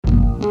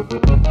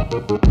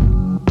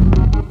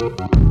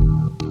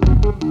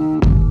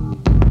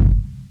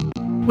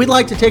We'd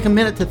like to take a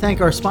minute to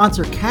thank our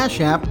sponsor, Cash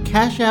App.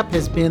 Cash App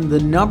has been the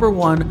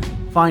 #1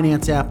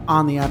 finance app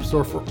on the App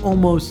Store for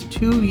almost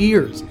 2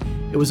 years.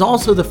 It was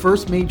also the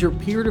first major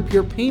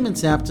peer-to-peer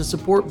payments app to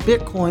support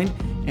Bitcoin,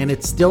 and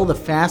it's still the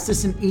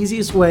fastest and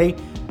easiest way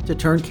to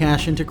turn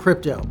cash into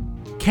crypto.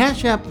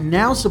 Cash App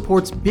now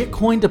supports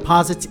Bitcoin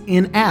deposits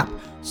in-app,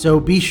 so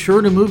be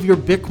sure to move your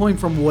Bitcoin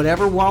from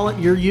whatever wallet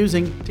you're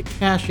using to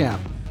Cash App.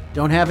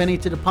 Don't have any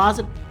to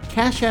deposit?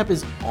 Cash App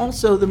is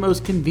also the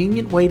most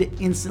convenient way to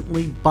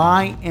instantly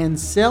buy and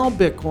sell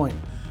Bitcoin.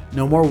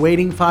 No more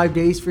waiting 5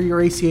 days for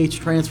your ACH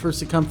transfers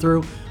to come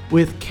through.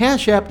 With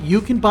Cash App,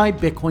 you can buy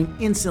Bitcoin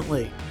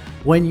instantly.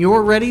 When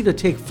you're ready to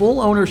take full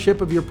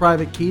ownership of your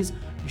private keys,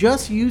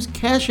 just use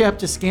Cash App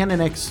to scan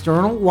an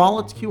external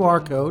wallet's QR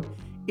code.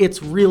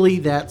 It's really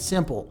that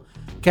simple.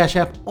 Cash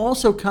App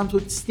also comes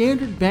with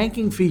standard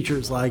banking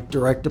features like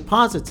direct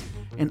deposits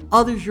and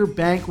others your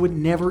bank would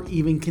never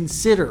even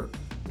consider,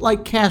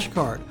 like Cash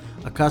Card,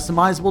 a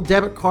customizable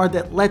debit card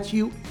that lets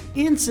you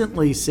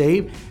instantly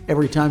save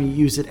every time you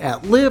use it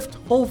at Lyft,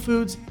 Whole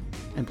Foods,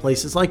 and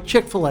places like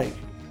Chick-fil-A.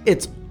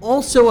 It's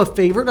also a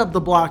favorite of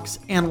the Block's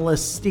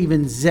analyst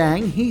Steven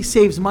Zhang. He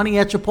saves money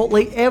at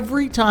Chipotle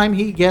every time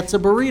he gets a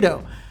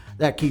burrito.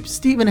 That keeps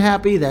Steven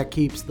happy, that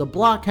keeps the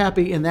Block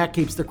happy, and that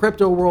keeps the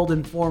crypto world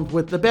informed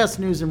with the best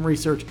news and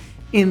research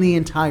in the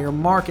entire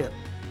market.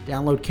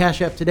 Download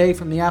Cash App today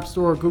from the App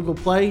Store or Google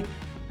Play,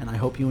 and I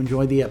hope you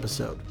enjoy the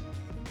episode.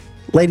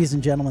 Ladies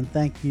and gentlemen,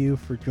 thank you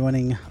for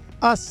joining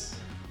us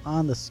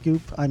on The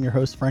Scoop. I'm your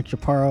host, Frank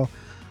Chaparro.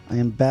 I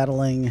am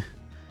battling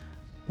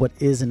what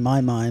is, in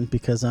my mind,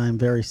 because I'm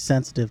very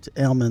sensitive to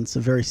ailments, a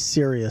very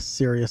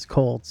serious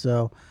cold.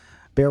 So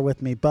bear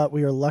with me. But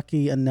we are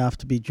lucky enough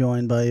to be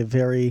joined by a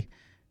very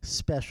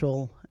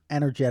special,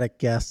 energetic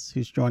guest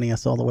who's joining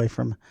us all the way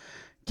from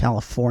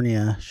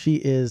California. She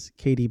is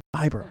Katie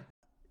Biber.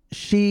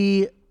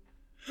 She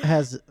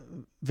has a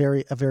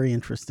very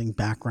interesting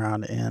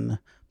background in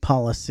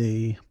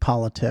policy,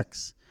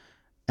 politics,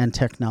 and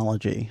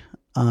technology.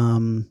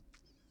 And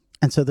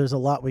so there's a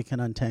lot we can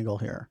untangle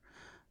here.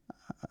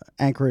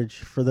 Anchorage,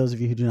 for those of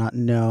you who do not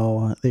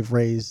know, they've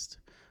raised,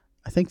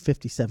 I think,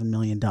 $57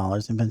 million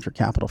in venture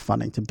capital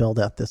funding to build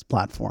out this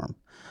platform.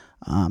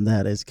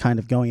 That is kind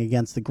of going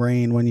against the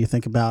grain when you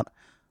think about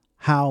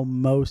how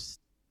most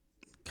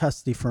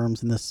custody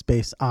firms in this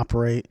space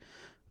operate,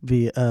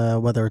 via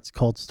whether it's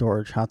cold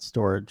storage, hot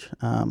storage.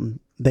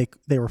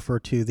 They refer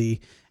to the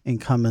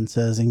incumbents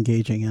as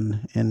engaging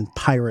in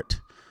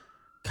pirate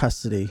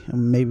custody.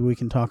 And maybe we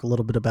can talk a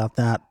little bit about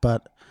that.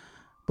 But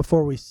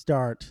before we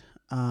start,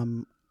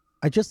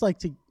 I'd just like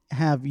to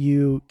have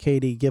you,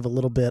 Katie, give a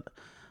little bit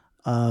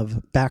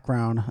of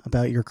background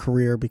about your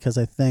career, because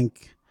I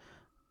think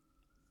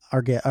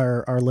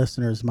our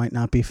listeners might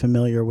not be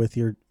familiar with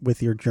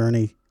your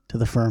journey to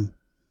the firm.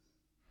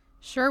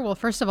 Sure. Well,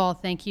 first of all,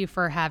 thank you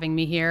for having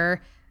me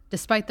here.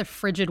 Despite the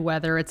frigid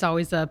weather, it's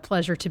always a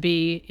pleasure to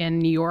be in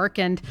New York.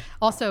 And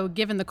also,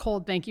 given the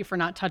cold, thank you for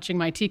not touching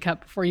my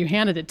teacup before you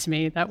handed it to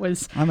me. That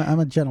was... I'm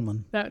a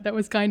gentleman. That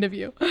was kind of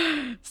you.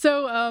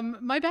 So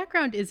my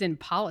background is in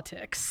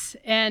politics.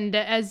 And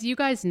as you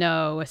guys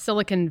know,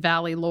 Silicon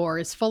Valley lore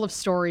is full of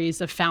stories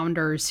of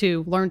founders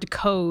who learned to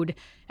code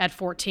at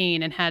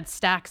 14 and had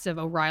stacks of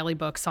O'Reilly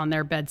books on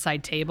their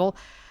bedside table.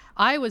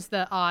 I was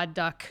the odd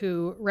duck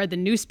who read the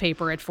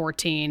newspaper at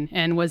 14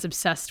 and was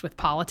obsessed with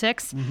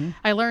politics. Mm-hmm.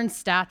 I learned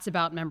stats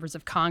about members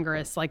of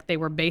Congress like they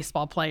were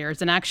baseball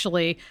players. And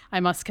actually, I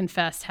must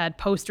confess, had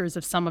posters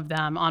of some of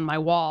them on my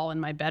wall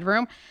in my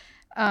bedroom.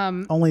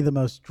 Only the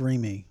most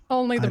dreamy.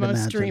 Only the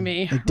most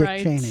dreamy, like Dick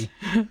right? Cheney.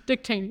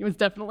 Dick Cheney was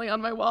definitely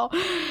on my wall.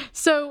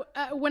 So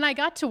when I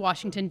got to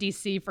Washington,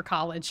 D.C. for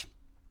college,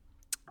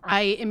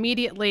 I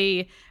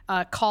immediately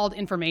called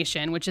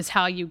information, which is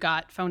how you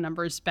got phone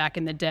numbers back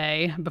in the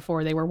day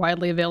before they were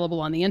widely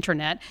available on the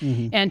internet,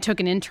 and took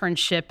an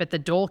internship at the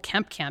Dole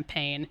Kemp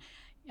campaign.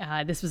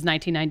 This was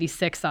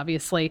 1996,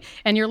 obviously.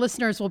 And your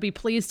listeners will be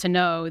pleased to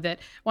know that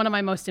one of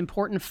my most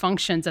important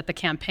functions at the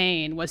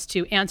campaign was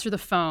to answer the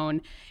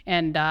phone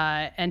and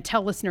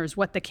tell listeners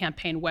what the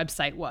campaign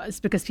website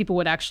was, because people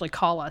would actually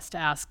call us to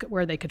ask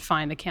where they could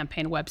find the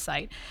campaign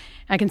website.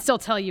 I can still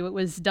tell you it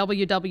was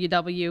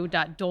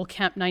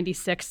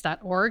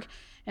www.dolekemp96.org.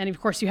 And of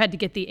course, you had to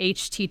get the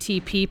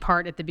HTTP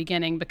part at the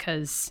beginning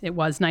because it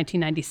was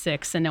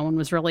 1996 and no one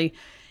was really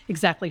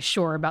exactly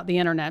sure about the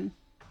internet.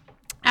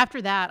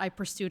 After that, I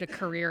pursued a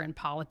career in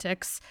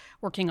politics,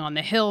 working on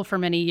the Hill for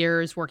many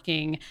years,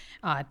 working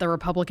at the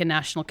Republican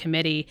National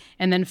Committee.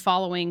 And then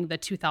following the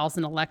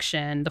 2000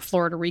 election, the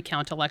Florida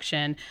recount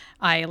election,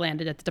 I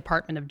landed at the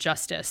Department of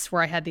Justice,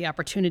 where I had the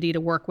opportunity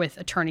to work with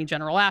Attorney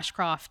General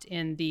Ashcroft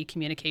in the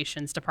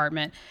communications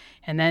department,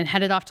 and then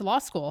headed off to law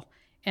school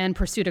and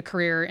pursued a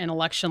career in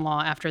election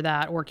law after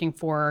that, working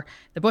for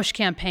the Bush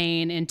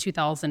campaign in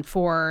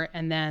 2004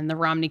 and then the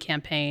Romney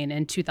campaign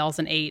in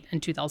 2008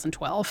 and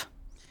 2012.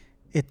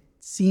 It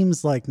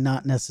seems like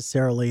not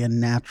necessarily a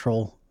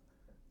natural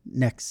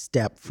next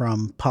step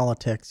from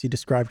politics. You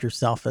described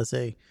yourself as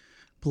a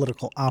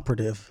political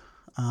operative,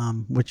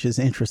 which is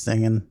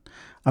interesting, and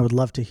I would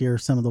love to hear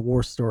some of the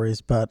war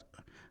stories, but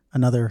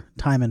another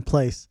time and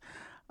place.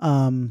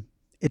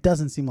 It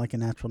doesn't seem like a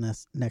natural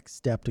next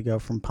step to go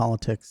from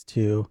politics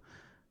to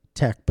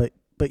tech, but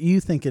you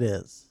think it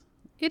is.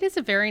 It is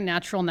a very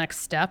natural next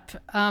step.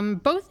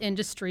 Both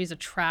industries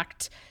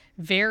attract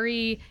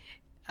very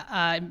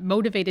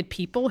motivated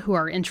people who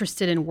are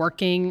interested in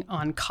working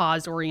on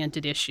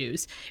cause-oriented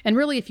issues. And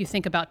really, if you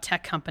think about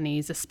tech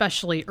companies,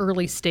 especially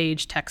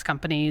early-stage tech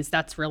companies,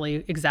 that's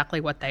really exactly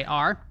what they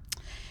are.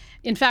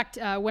 In fact,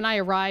 when I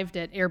arrived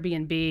at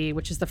Airbnb,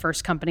 which is the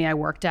first company I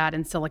worked at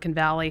in Silicon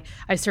Valley,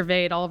 I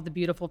surveyed all of the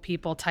beautiful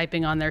people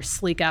typing on their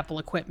sleek Apple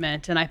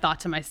equipment, and I thought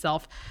to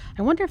myself,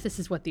 I wonder if this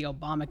is what the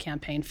Obama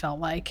campaign felt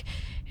like.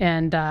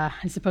 And I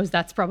suppose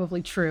that's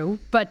probably true.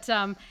 But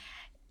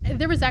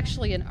there was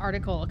actually an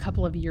article a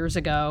couple of years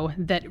ago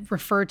that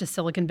referred to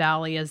Silicon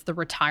Valley as the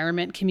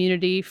retirement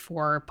community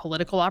for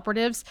political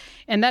operatives,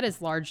 and that is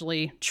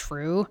largely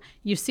true.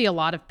 You see a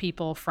lot of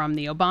people from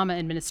the Obama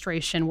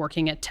administration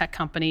working at tech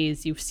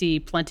companies. You see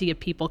plenty of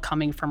people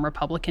coming from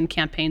Republican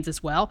campaigns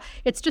as well.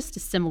 It's just a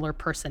similar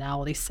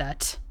personality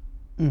set.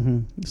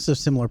 Mm-hmm. So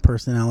similar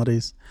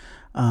personalities.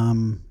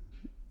 And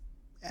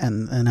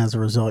as a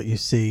result, you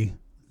see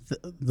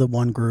the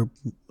one group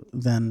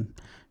then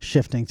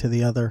shifting to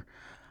the other.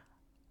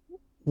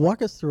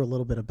 Walk us through a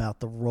little bit about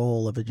the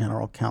role of a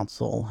general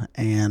counsel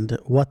and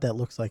what that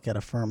looks like at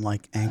a firm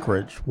like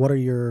Anchorage. What are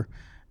your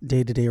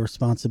day-to-day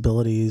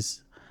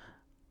responsibilities,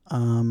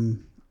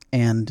 and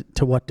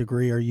to what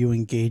degree are you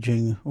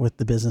engaging with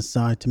the business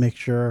side to make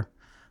sure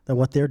that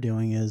what they're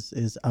doing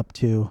is up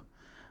to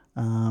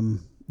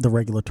the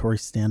regulatory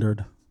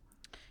standard?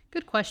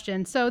 Good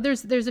question. So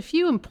there's a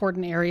few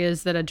important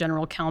areas that a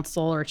general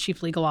counsel or a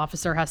chief legal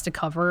officer has to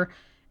cover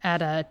at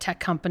a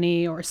tech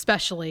company, or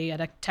especially at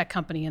a tech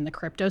company in the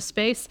crypto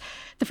space.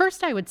 The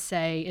first I would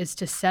say is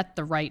to set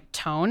the right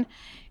tone.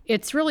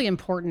 It's really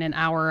important in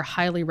our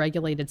highly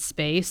regulated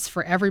space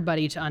for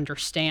everybody to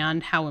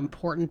understand how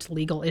important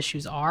legal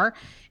issues are.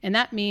 And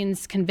that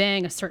means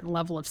conveying a certain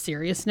level of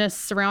seriousness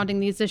surrounding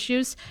these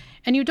issues.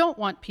 And you don't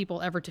want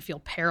people ever to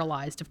feel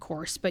paralyzed, of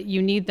course, but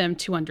you need them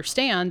to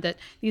understand that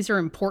these are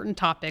important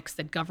topics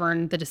that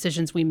govern the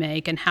decisions we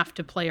make and have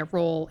to play a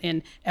role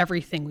in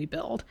everything we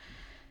build.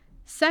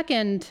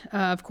 Second,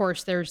 of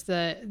course, there's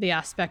the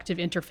aspect of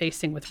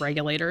interfacing with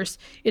regulators.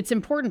 It's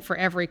important for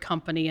every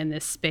company in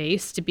this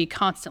space to be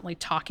constantly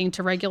talking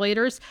to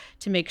regulators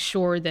to make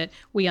sure that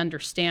we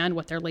understand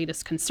what their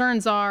latest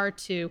concerns are,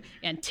 to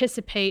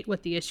anticipate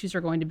what the issues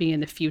are going to be in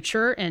the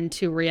future, and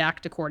to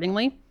react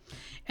accordingly.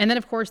 And then,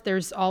 of course,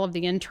 there's all of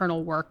the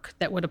internal work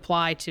that would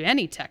apply to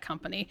any tech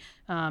company.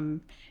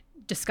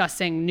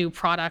 Discussing new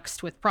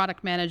products with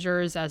product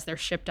managers as they're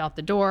shipped out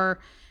the door,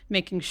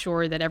 making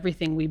sure that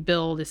everything we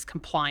build is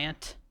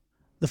compliant.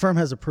 The firm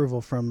has approval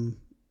from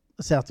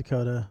the South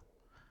Dakota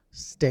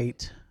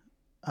State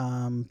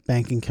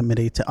Banking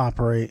Committee to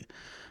operate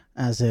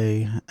as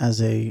a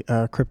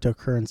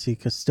cryptocurrency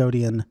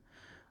custodian.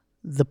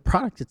 The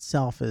product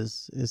itself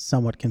is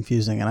somewhat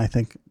confusing, and I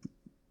think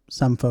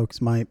some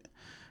folks might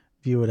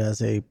view it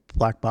as a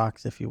black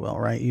box, if you will,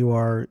 right? You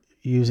are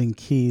using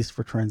keys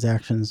for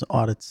transactions,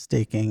 audits,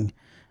 staking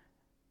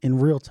in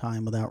real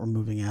time without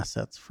removing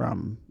assets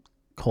from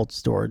cold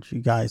storage.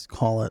 You guys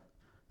call it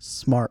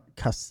smart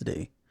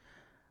custody.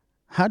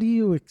 How do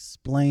you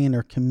explain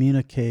or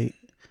communicate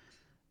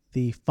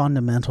the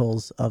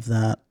fundamentals of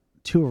that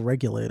to a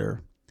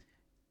regulator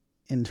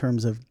in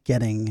terms of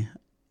getting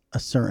a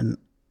certain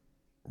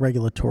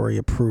regulatory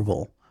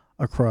approval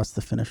across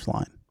the finish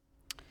line?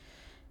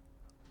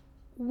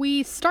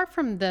 We start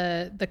from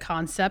the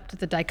concept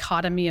that the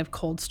dichotomy of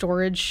cold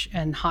storage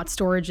and hot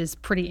storage is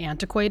pretty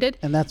antiquated.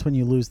 And that's when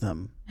you lose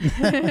them.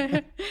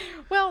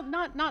 Well,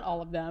 not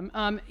all of them.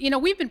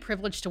 We've been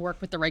privileged to work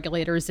with the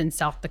regulators in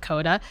South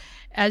Dakota.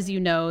 As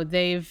you know,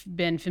 they've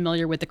been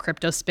familiar with the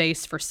crypto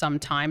space for some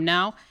time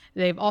now.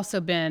 They've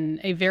also been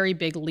a very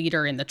big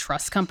leader in the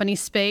trust company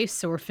space,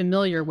 so we're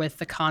familiar with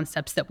the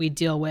concepts that we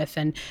deal with,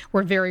 and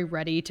we're very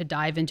ready to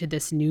dive into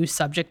this new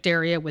subject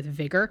area with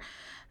vigor.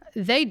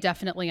 They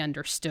definitely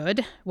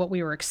understood what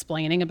we were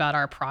explaining about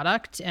our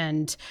product,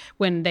 and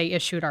when they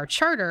issued our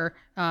charter,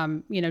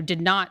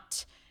 did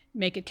not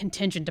make it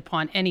contingent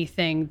upon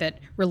anything that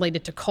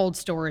related to cold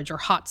storage or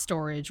hot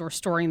storage or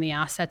storing the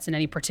assets in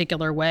any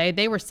particular way.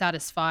 They were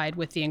satisfied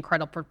with the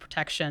incredible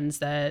protections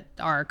that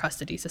our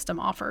custody system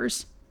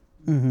offers.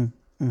 Mm-hmm.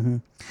 Mm-hmm.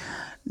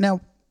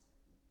 Now,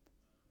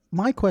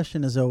 my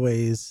question is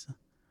always,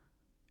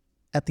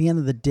 at the end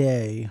of the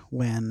day,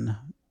 when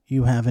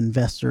you have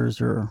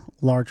investors or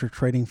larger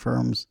trading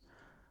firms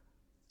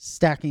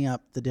stacking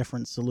up the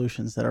different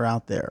solutions that are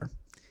out there,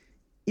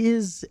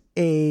 is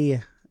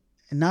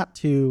not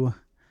to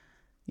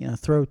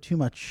throw too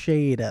much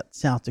shade at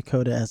South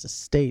Dakota as a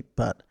state,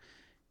 but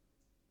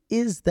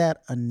is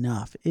that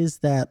enough? Is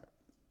that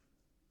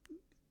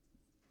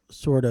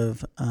sort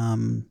of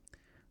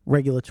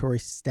regulatory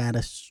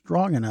status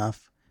strong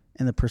enough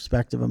in the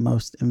perspective of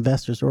most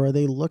investors, or are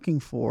they looking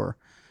for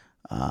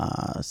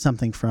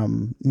something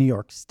from New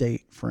York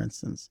State, for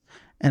instance?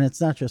 And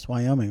it's not just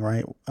Wyoming,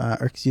 right?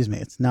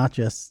 It's not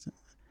just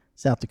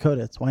South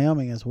Dakota, it's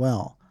Wyoming as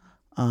well.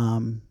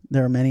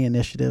 There are many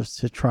initiatives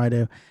to try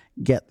to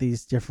get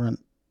these different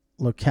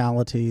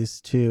localities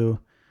to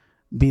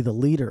be the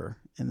leader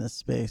in this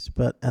space.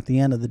 But at the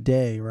end of the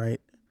day,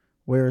 right,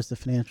 where is the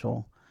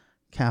financial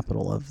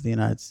capital of the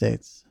United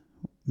States?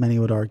 Many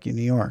would argue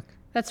New York.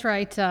 That's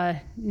right.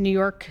 New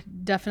York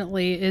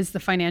definitely is the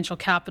financial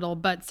capital,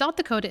 but South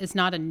Dakota is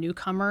not a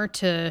newcomer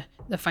to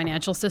the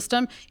financial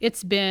system.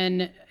 It's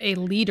been a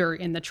leader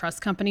in the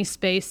trust company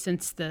space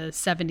since the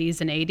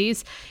 70s and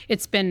 80s.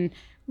 It's been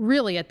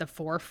really at the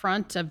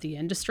forefront of the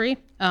industry.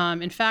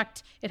 In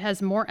fact, it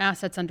has more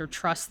assets under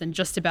trust than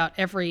just about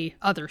every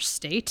other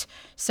state.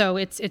 So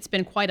it's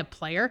been quite a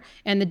player.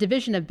 And the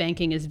Division of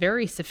Banking is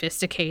very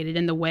sophisticated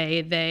in the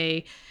way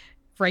they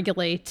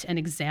regulate and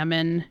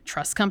examine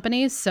trust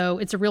companies. So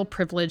it's a real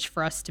privilege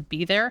for us to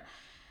be there.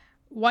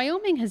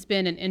 Wyoming has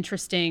been an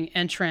interesting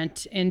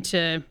entrant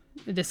into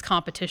this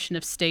competition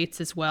of states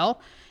as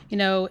well. You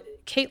know,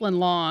 Caitlin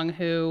Long,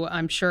 who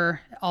I'm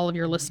sure all of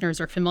your listeners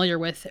are familiar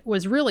with,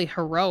 was really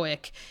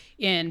heroic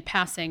in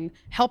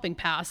helping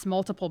pass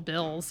multiple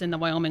bills in the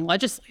Wyoming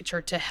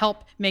legislature to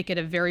help make it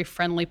a very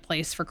friendly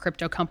place for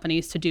crypto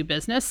companies to do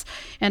business.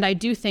 And I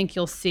do think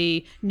you'll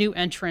see new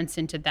entrants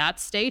into that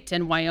state,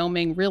 and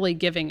Wyoming really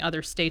giving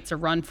other states a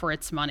run for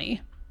its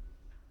money.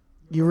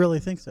 You really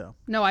think so?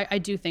 No, I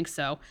do think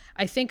so.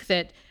 I think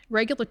that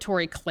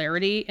regulatory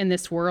clarity in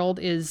this world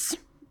is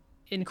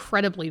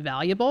incredibly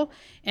valuable,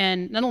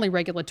 and not only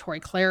regulatory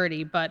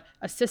clarity, but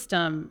a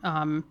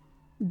system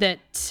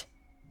that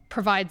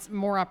provides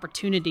more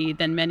opportunity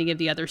than many of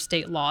the other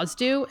state laws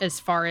do as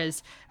far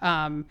as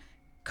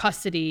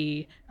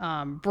custody,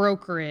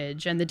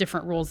 brokerage, and the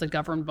different rules that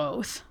govern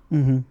both.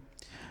 Mm-hmm.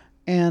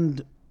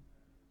 And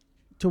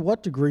to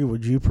what degree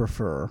would you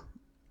prefer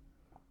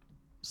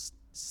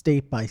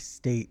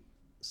state-by-state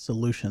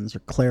solutions, or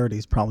clarity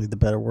is probably the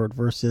better word,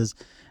 versus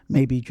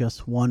maybe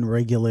just one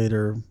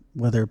regulator,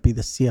 whether it be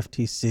the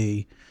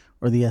CFTC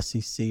or the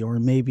SEC, or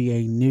maybe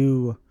a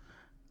new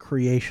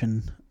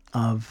creation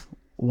of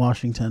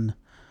Washington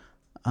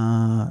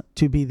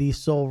to be the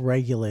sole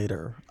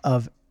regulator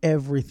of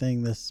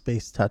everything this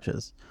space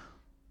touches?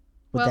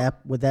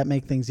 Would that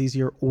make things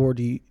easier, or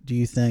do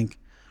you think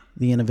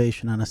the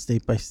innovation on a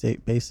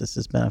state-by-state basis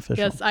is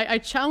beneficial? Yes, I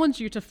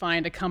challenge you to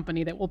find a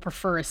company that will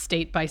prefer a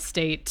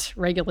state-by-state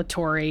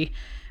regulatory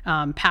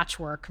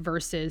patchwork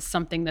versus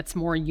something that's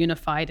more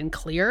unified and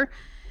clear.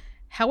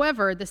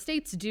 However, the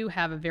states do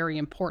have a very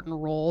important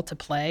role to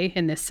play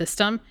in this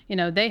system. You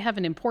know, they have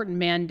an important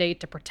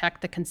mandate to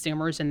protect the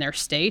consumers in their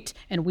state,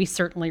 and we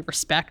certainly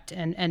respect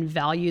and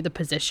value the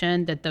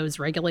position that those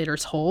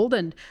regulators hold,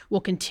 and will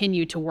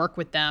continue to work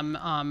with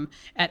them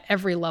at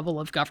every level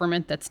of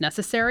government that's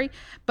necessary.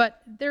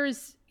 But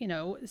there's,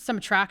 some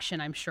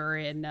attraction, I'm sure,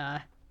 in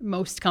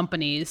most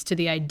companies to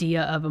the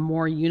idea of a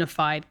more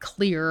unified,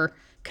 clear,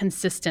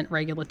 consistent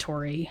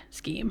regulatory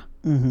scheme.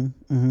 Mm-hmm,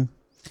 mm-hmm.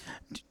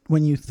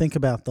 When you think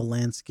about the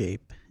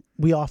landscape,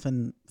 we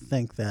often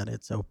think that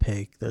it's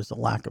opaque. There's a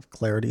lack of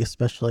clarity,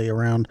 especially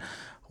around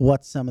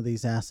what some of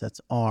these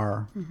assets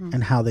are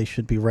and how they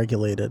should be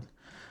regulated.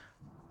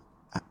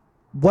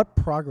 What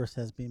progress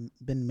has been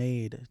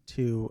made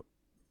to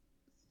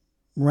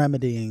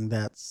remedying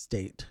that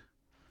state?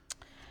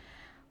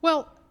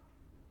 Well,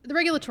 the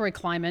regulatory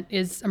climate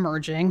is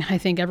emerging. I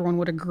think everyone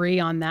would agree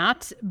on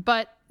that.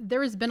 But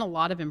there has been a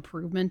lot of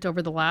improvement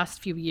over the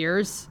last few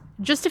years.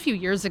 Just a few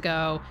years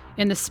ago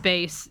in the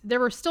space, there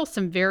were still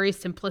some very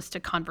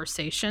simplistic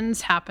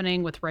conversations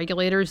happening with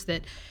regulators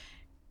that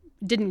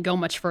didn't go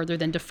much further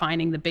than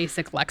defining the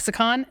basic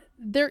lexicon.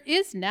 There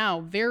is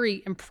now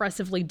very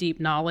impressively deep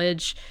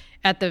knowledge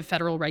at the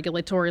federal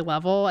regulatory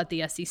level, at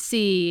the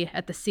SEC,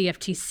 at the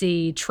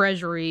CFTC,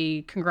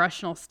 Treasury,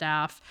 congressional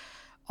staff.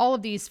 All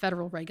of these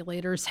federal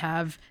regulators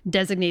have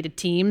designated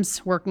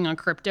teams working on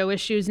crypto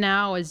issues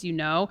now, as you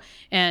know,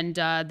 and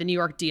the New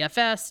York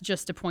DFS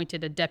just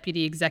appointed a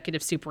deputy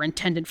executive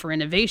superintendent for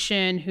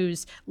innovation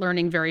who's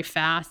learning very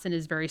fast and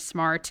is very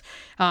smart.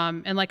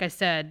 And like I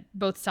said,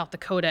 both South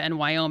Dakota and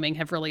Wyoming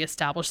have really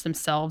established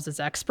themselves as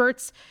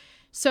experts.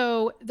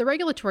 So the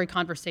regulatory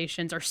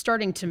conversations are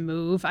starting to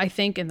move, I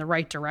think, in the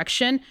right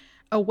direction,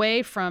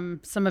 away from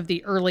some of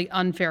the early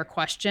unfair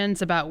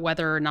questions about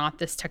whether or not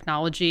this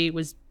technology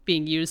was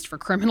being used for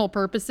criminal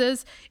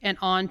purposes, and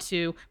on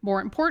to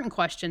more important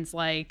questions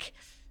like,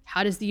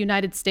 how does the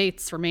United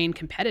States remain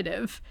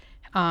competitive?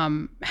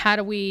 How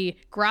do we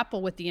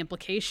grapple with the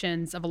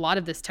implications of a lot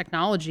of this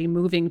technology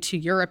moving to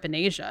Europe and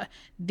Asia?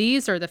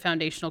 These are the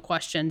foundational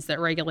questions that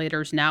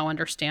regulators now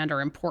understand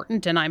are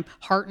important, and I'm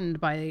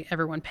heartened by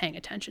everyone paying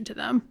attention to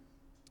them.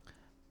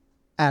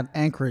 At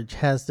Anchorage,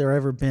 has there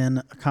ever been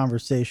a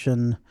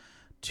conversation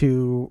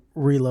to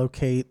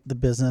relocate the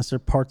business or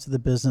parts of the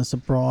business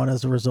abroad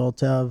as a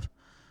result of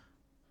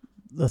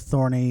the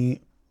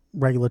thorny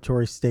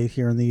regulatory state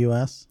here in the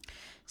U.S.?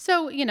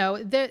 So,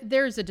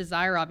 there's a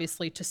desire,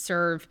 obviously, to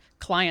serve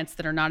clients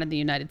that are not in the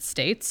United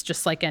States,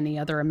 just like any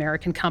other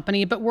American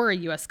company. But we're a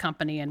U.S.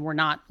 company and we're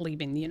not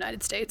leaving the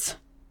United States.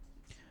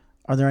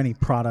 Are there any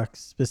products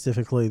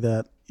specifically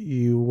that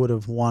you would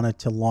have wanted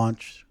to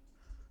launch,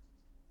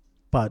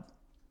 but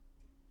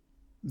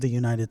the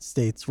United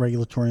States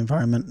regulatory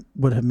environment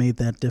would have made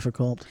that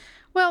difficult?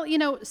 Well,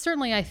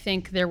 certainly I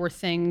think there were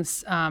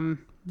things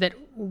that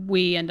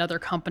we and other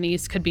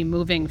companies could be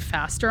moving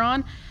faster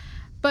on.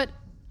 But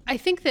I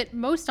think that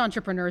most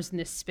entrepreneurs in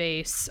this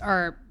space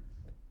are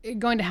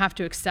going to have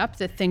to accept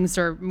that things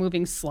are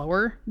moving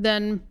slower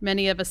than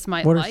many of us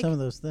might What like. are some of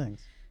those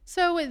things?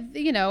 So,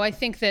 I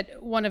think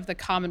that one of the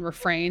common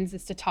refrains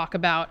is to talk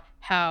about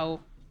how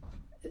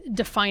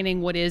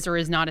defining what is or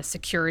is not a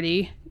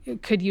security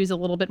could use a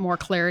little bit more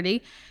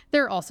clarity.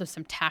 There are also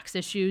some tax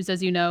issues,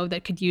 as you know,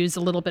 that could use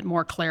a little bit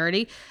more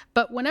clarity.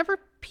 But whenever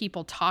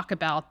people talk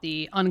about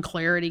the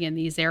unclarity in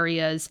these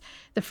areas,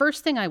 the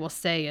first thing I will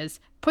say is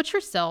put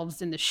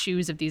yourselves in the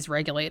shoes of these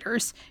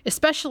regulators,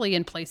 especially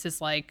in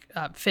places like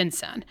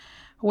FinCEN,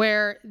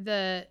 where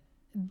the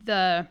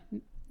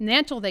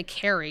mantle they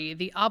carry,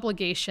 the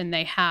obligation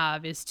they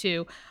have is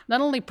to not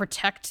only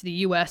protect the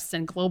U.S.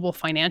 and global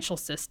financial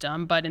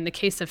system, but in the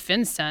case of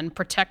FinCEN,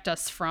 protect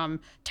us from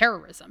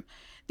terrorism.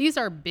 These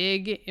are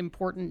big,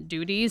 important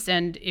duties,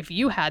 and if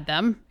you had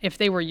them, if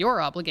they were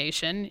your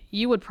obligation,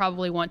 you would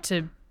probably want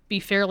to be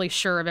fairly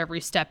sure of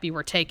every step you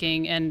were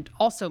taking and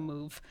also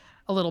move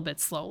a little bit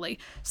slowly.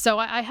 So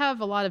I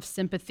have a lot of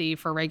sympathy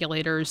for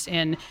regulators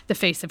in the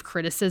face of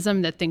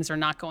criticism that things are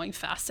not going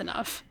fast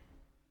enough.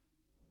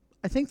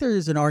 I think there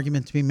is an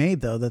argument to be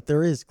made, though, that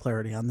there is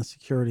clarity on the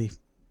security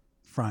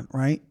front,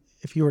 right?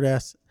 If you were to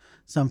ask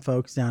some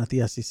folks down at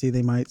the SEC,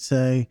 they might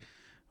say,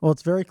 well,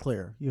 it's very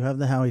clear. You have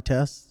the Howey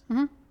test,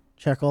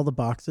 check all the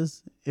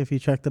boxes. If you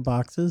check the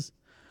boxes,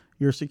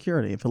 you're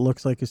security. If it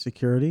looks like a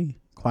security,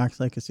 quacks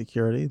like a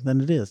security,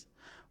 then it is.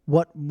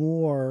 What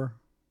more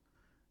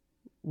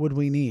would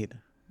we need?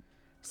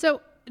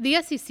 So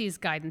the SEC's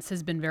guidance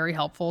has been very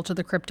helpful to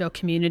the crypto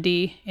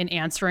community in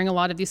answering a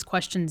lot of these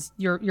questions.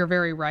 You're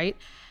very right.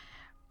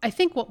 I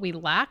think what we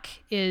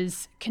lack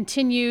is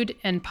continued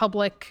and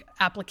public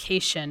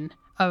application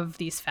of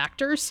these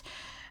factors.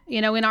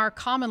 In our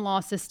common law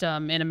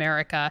system in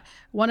America,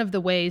 one of the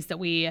ways that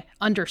we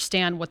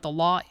understand what the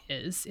law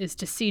is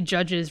to see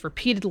judges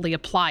repeatedly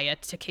apply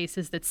it to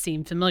cases that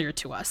seem familiar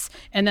to us.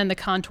 And then the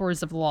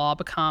contours of the law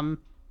become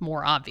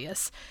more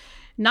obvious.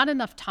 Not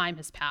enough time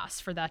has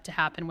passed for that to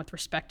happen with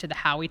respect to the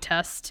Howey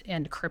test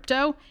and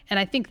crypto. And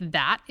I think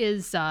that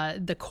is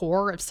the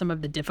core of some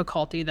of the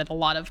difficulty that a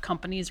lot of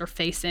companies are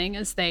facing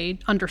as they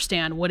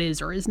understand what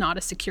is or is not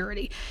a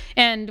security.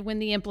 And when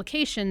the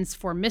implications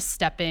for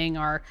misstepping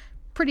are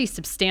pretty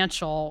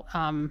substantial,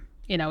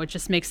 it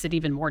just makes it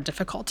even more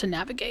difficult to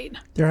navigate.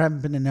 There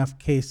haven't been enough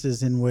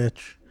cases in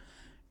which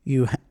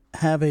you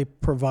have a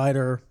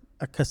provider,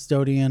 a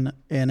custodian,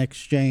 an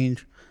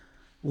exchange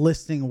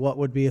listing what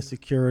would be a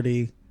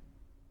security,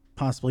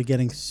 possibly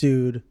getting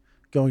sued,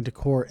 going to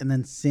court, and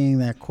then seeing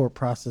that court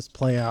process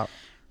play out.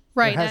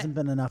 Right. There hasn't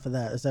been enough of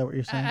that. Is that what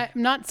you're saying? I'm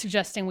not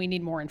suggesting we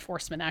need more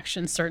enforcement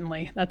action,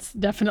 certainly. That's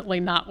definitely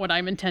not what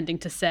I'm intending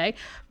to say.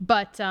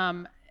 But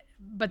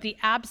the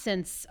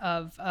absence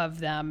of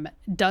them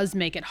does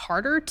make it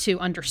harder to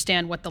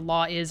understand what the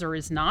law is or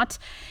is not.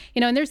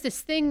 And there's this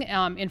thing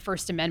in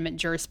First Amendment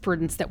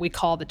jurisprudence that we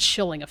call the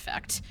chilling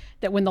effect,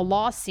 that when the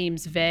law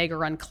seems vague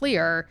or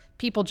unclear,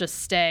 people just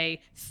stay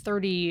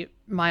 30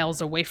 miles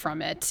away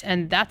from it.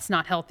 And that's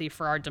not healthy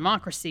for our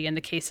democracy in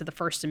the case of the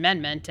First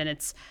Amendment. And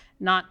it's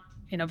not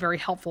very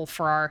helpful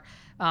for our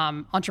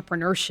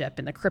entrepreneurship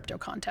in the crypto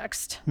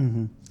context.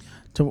 Mm-hmm.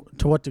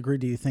 To what degree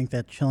do you think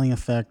that chilling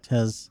effect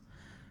has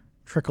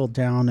trickled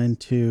down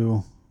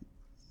into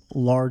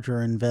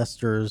larger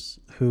investors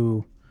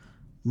who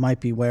might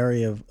be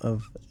wary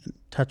of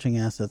touching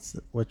assets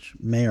which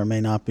may or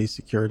may not be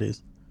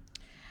securities?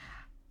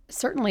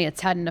 Certainly,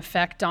 it's had an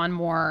effect on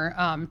more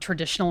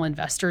traditional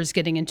investors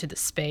getting into the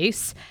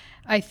space.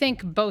 I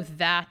think both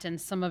that and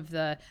some of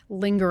the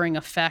lingering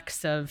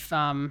effects of,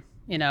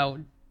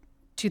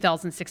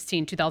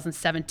 2016,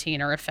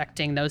 2017 are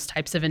affecting those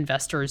types of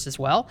investors as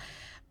well.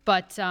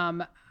 But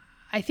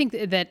I think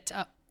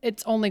that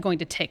it's only going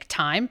to take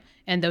time,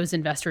 and those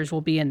investors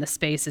will be in the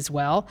space as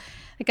well.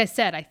 Like I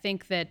said, I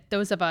think that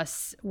those of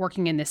us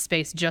working in this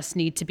space just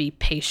need to be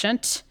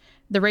patient.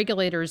 The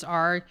regulators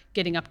are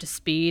getting up to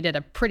speed at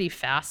a pretty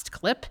fast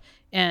clip,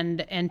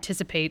 and I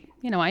anticipate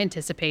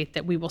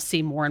that we will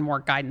see more and more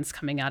guidance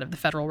coming out of the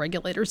federal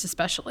regulators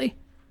especially.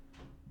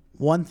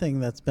 One thing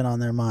that's been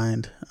on their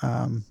mind,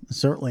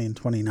 certainly in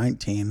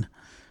 2019,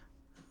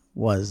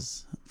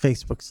 was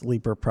Facebook's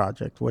Biber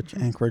project, which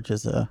Anchorage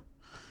is a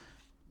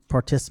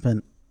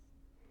participant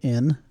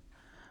in.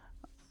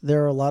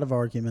 There are a lot of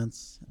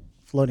arguments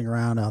floating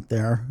around out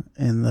there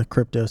in the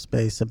crypto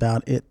space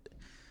about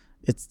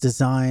its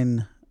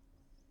design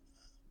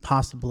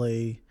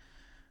possibly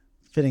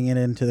fitting it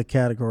into the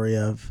category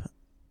of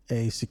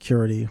a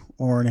security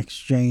or an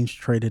exchange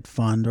traded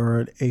fund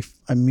or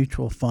a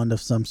mutual fund of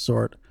some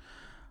sort.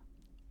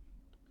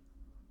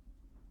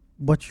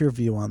 What's your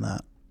view on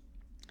that?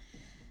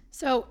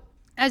 So,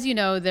 as you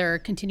know, there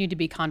continue to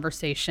be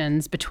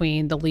conversations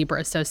between the Libra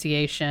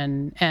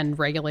Association and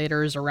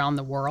regulators around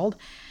the world.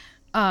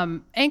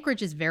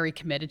 Anchorage is very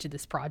committed to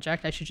this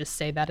project. I should just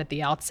say that at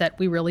the outset.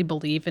 We really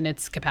believe in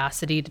its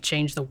capacity to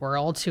change the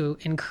world, to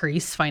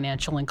increase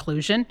financial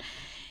inclusion.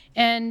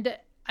 And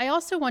I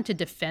also want to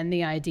defend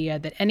the idea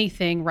that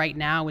anything right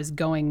now is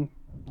going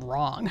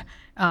wrong.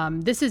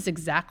 This is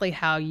exactly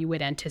how you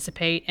would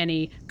anticipate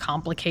any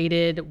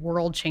complicated,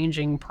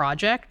 world-changing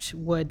project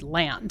would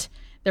land.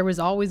 There was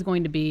always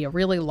going to be a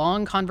really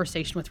long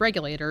conversation with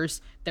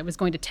regulators that was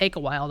going to take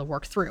a while to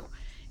work through.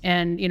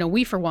 And,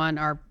 we, for one,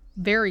 are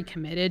very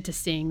committed to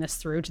seeing this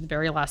through to the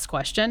very last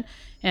question.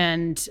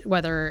 And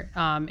whether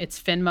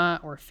it's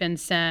FINMA or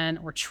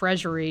FinCEN or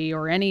Treasury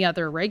or any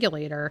other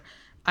regulator,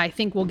 I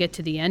think we'll get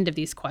to the end of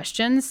these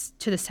questions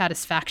to the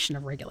satisfaction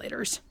of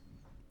regulators.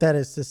 That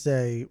is to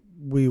say,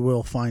 we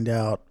will find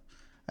out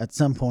at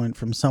some point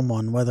from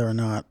someone whether or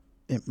not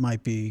it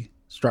might be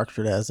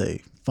structured as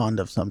a fund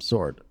of some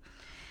sort.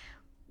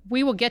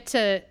 We will get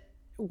to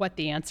what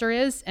the answer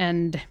is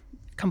and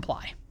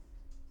comply.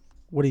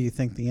 What do you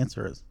think the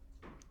answer is?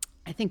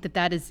 I think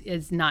that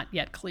is not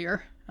yet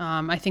clear.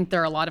 I think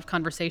there are a lot of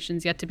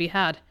conversations yet to be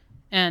had,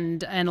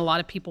 and a lot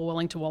of people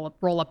willing to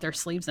roll up their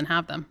sleeves and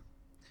have them.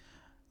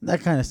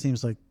 That kind of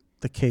seems like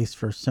the case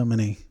for so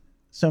many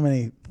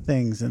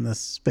things in this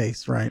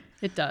space, right?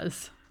 It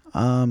does.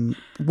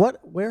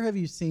 Where have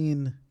you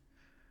seen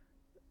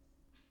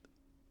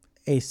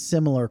a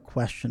similar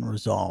question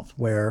resolved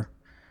where,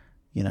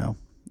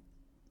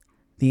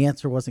 the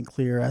answer wasn't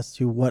clear as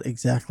to what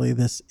exactly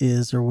this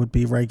is or would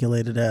be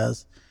regulated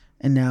as,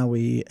 and now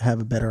we have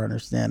a better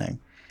understanding?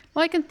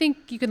 Well, I can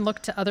think you can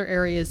look to other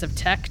areas of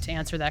tech to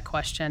answer that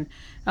question.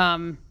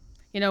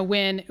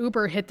 When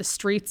Uber hit the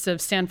streets of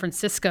San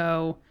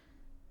Francisco,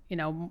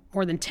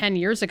 more than 10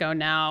 years ago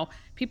now,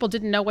 people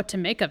didn't know what to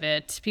make of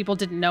it. People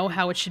didn't know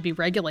how it should be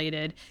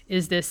regulated.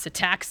 Is this a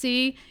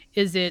taxi?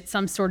 Is it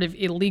some sort of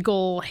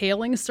illegal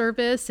hailing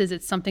service? Is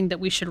it something that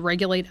we should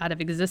regulate out of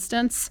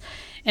existence?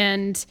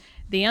 And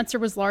the answer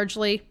was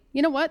largely,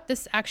 you know what,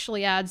 this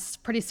actually adds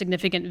pretty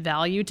significant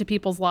value to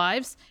people's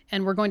lives,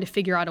 and we're going to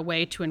figure out a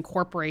way to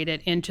incorporate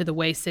it into the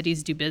way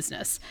cities do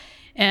business.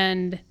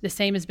 And the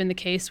same has been the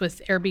case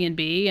with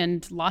Airbnb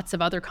and lots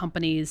of other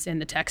companies in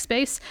the tech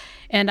space.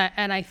 And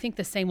I think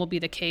the same will be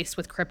the case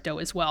with crypto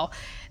as well.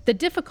 The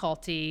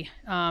difficulty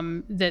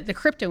that the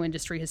crypto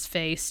industry has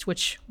faced,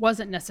 which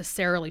wasn't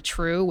necessarily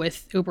true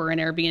with Uber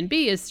and Airbnb,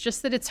 is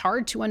just that it's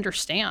hard to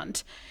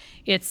understand.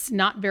 It's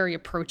not very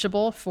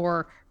approachable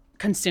for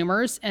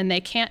consumers, and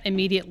they can't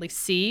immediately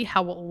see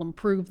how it will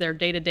improve their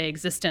day-to-day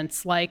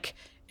existence like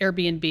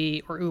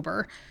Airbnb or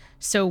Uber.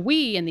 So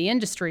we in the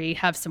industry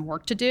have some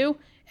work to do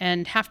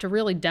and have to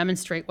really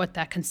demonstrate what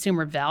that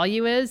consumer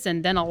value is,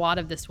 and then a lot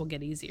of this will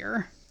get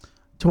easier.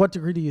 To what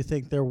degree do you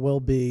think there will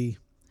be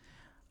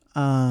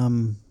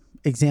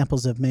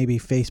examples of maybe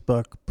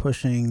Facebook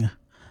pushing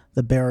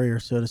the barrier,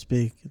 so to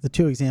speak? The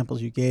two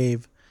examples you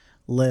gave,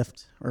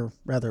 Lyft, or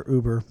rather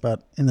Uber,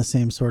 but in the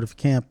same sort of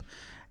camp,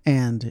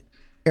 and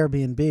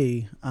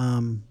Airbnb,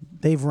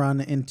 they've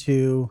run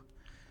into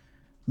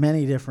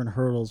many different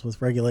hurdles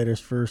with regulators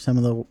for some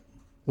of the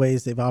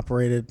ways they've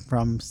operated,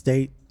 from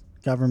state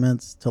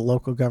governments to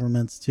local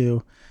governments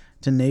to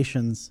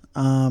nations.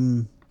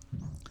 Do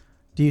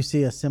you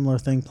see a similar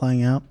thing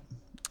playing out?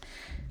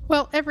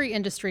 Well, every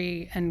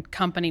industry and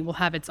company will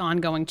have its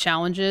ongoing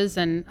challenges,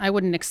 and I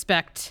wouldn't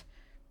expect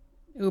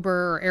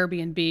Uber or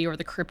Airbnb or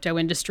the crypto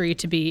industry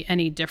to be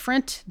any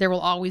different. There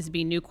will always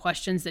be new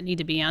questions that need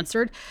to be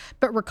answered.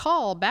 But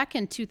recall, back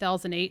in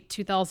 2008,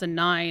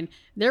 2009,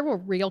 there were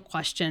real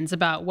questions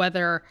about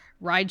whether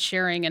ride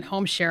sharing and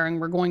home sharing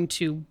were going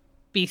to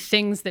be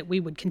things that we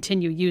would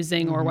continue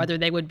using, or whether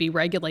they would be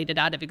regulated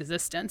out of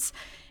existence.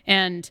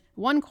 And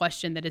one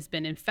question that has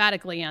been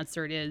emphatically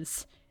answered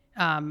is,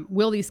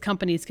 will these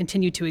companies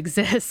continue to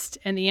exist?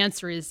 And the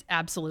answer is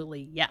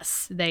absolutely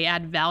yes. They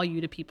add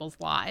value to people's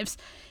lives.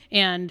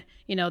 And,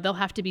 they'll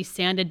have to be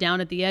sanded down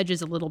at the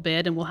edges a little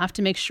bit, and we'll have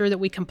to make sure that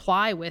we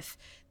comply with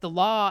the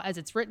law as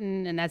it's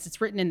written and as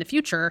it's written in the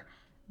future.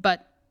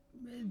 But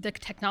the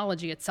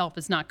technology itself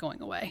is not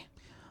going away.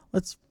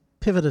 Let's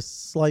pivot a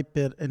slight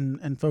bit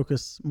and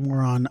focus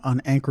more on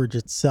Anchorage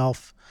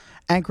itself.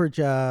 Anchorage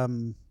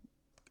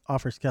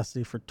offers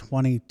custody for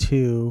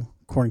 22,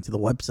 according to the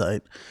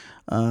website,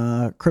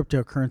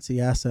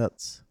 cryptocurrency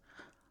assets.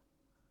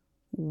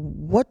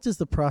 What does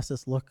the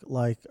process look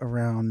like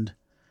around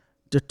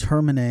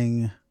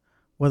determining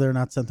whether or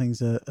not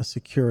something's a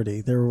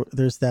security?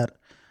 There's that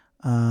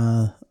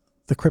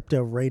the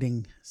crypto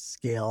rating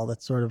scale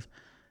that sort of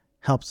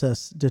helps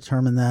us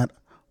determine that.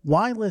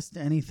 Why list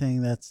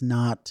anything that's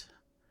not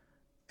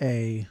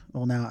now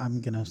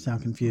I'm going to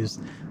sound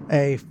confused,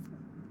 a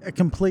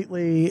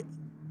completely,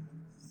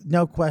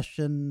 no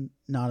question,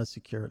 not a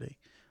security?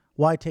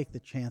 why take the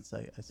chance,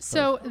 I suppose?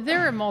 So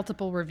there are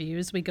multiple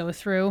reviews we go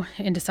through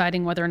in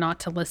deciding whether or not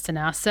to list an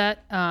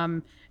asset.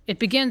 It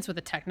begins with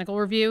a technical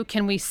review.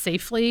 Can we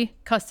safely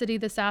custody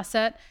this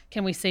asset?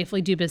 Can we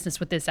safely do business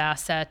with this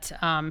asset?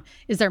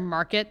 Is there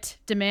market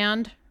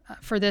demand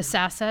for this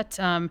asset?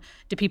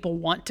 Do people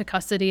want to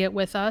custody it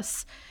with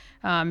us?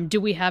 Do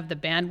we have the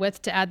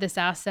bandwidth to add this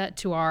asset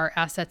to our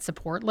asset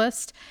support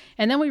list?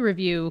 And then we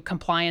review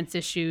compliance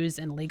issues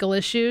and legal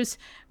issues.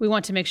 We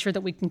want to make sure that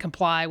we can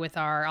comply with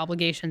our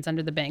obligations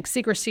under the Bank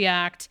Secrecy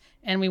Act,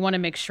 and we want to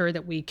make sure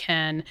that we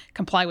can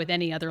comply with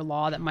any other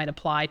law that might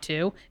apply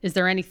to. Is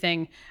there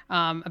anything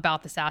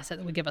about this asset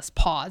that would give us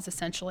pause,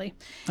 essentially?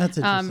 That's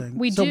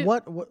interesting.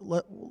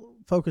 What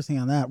focusing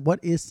on that,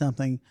 what is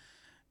something,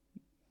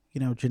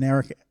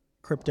 generic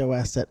crypto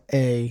asset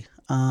A,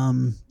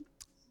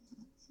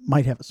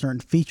 might have a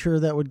certain feature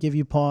that would give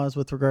you pause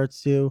with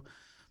regards to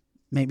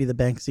maybe the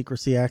Bank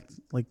Secrecy Act?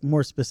 Like,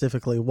 more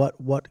specifically,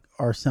 what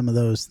are some of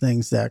those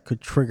things that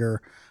could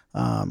trigger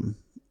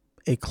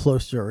a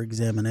closer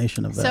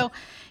examination of that? So,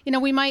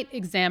 we might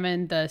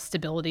examine the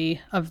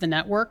stability of the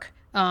network.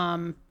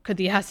 Could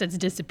the assets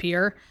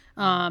disappear?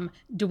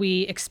 Do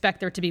we expect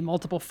there to be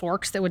multiple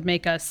forks that would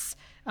make us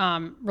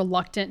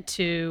reluctant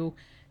to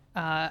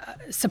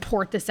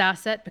support this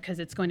asset because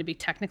it's going to be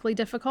technically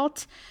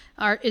difficult?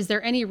 Is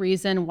there any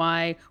reason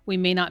why we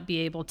may not be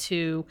able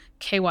to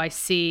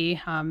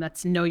KYC,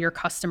 that's know your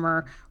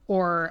customer,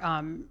 or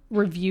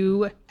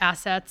review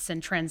assets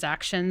and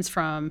transactions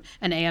from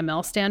an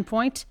AML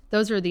standpoint?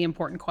 Those are the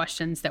important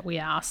questions that we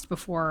asked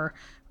before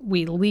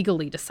we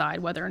legally decide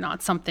whether or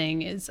not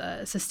something is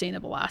a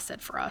sustainable asset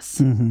for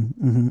us.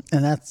 And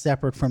that's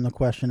separate from the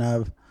question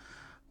of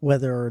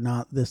whether or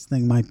not this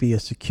thing might be a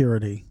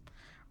security.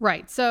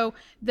 Right. So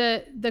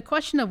the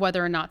question of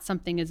whether or not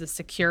something is a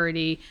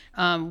security,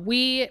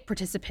 we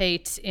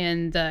participate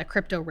in the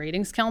Crypto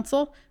Ratings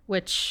Council,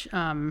 which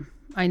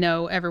I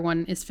know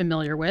everyone is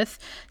familiar with.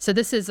 So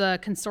this is a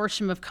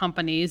consortium of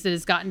companies that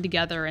has gotten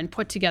together and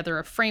put together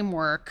a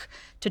framework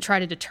to try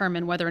to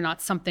determine whether or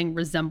not something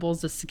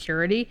resembles a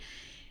security.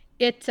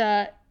 It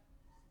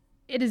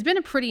has been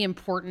a pretty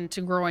important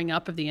to growing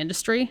up of the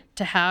industry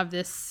to have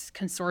this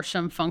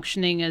consortium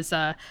functioning as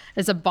a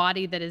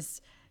body that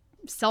is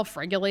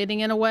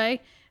self-regulating in a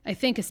way. I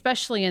think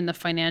especially in the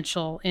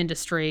financial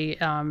industry,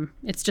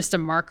 it's just a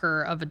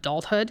marker of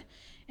adulthood,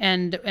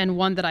 and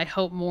one that I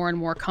hope more and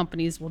more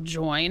companies will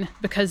join,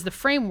 because the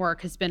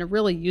framework has been a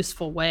really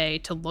useful way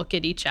to look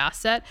at each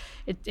asset.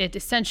 It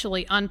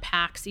essentially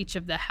unpacks each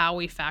of the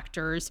Howey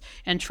factors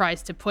and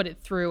tries to put it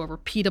through a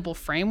repeatable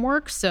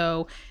framework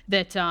so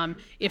that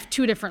if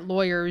two different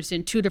lawyers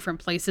in two different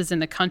places in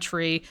the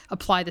country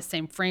apply the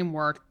same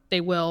framework, they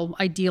will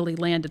ideally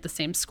land at the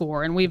same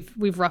score. And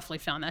we've roughly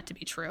found that to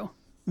be true.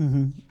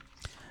 And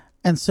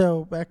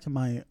so back to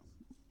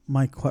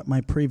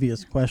my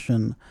previous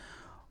question,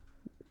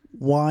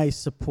 why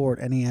support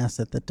any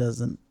asset that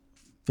doesn't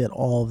fit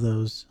all of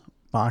those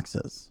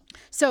boxes?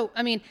 So,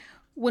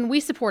 when we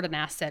support an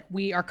asset,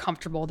 we are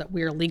comfortable that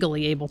we are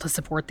legally able to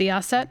support the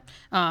asset.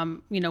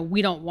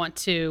 We don't want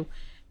to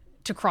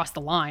cross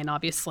the line,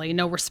 obviously.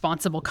 No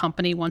responsible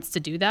company wants to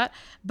do that.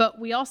 But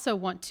we also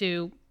want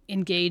to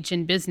engage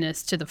in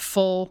business to the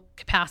full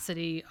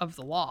capacity of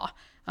the law.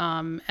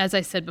 As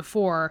I said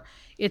before,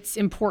 it's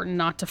important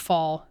not to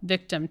fall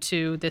victim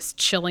to this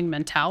chilling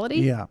mentality.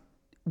 Yeah.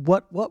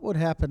 What would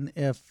happen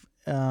if,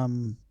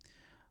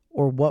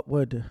 or what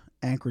would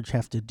Anchorage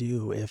have to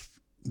do if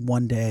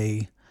one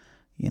day,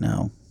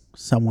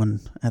 someone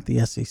at the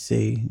SEC,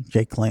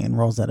 Jay Clayton,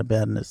 rolls out of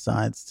bed and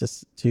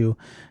decides to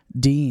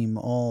deem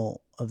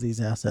all of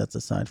these assets,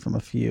 aside from a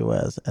few,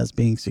 as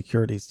being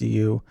securities? Do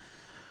you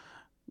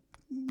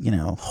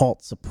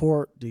halt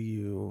support? Do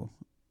you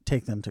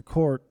take them to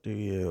court? Do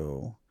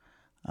you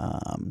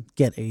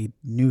get a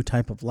new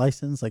type of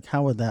license? Like,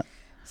 how would that?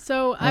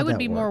 So I would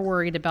be more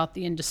worried about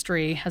the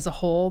industry as a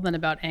whole than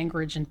about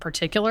Anchorage in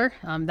particular.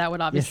 That would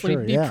obviously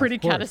be pretty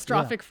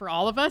catastrophic for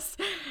all of us.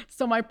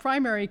 So my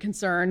primary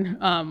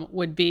concern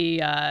would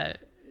be,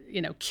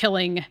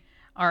 killing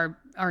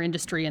our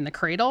industry in the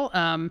cradle.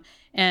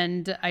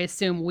 And I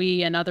assume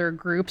we and other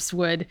groups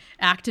would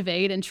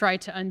activate and try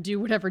to undo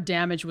whatever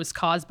damage was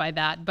caused by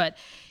that. But,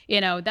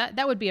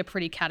 that would be a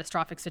pretty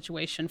catastrophic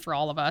situation for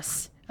all of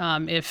us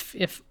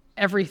if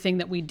everything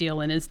that we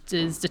deal in is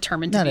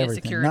determined to be a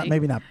security.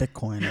 Maybe not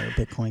Bitcoin or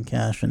Bitcoin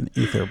Cash and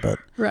Ether, but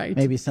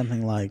maybe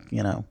something like,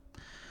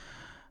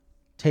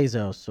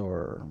 Tezos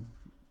or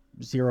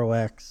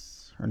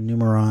 0x or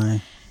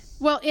Numerai.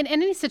 Well, in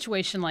any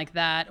situation like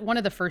that, one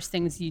of the first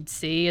things you'd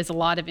see is a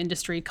lot of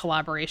industry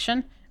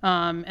collaboration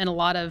and a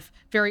lot of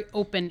very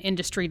open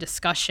industry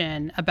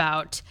discussion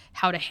about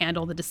how to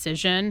handle the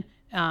decision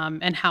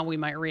and how we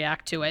might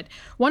react to it.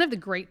 One of the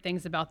great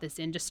things about this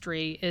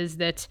industry is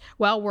that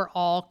while we're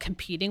all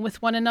competing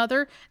with one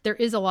another, there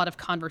is a lot of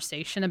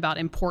conversation about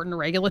important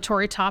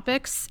regulatory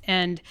topics.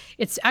 And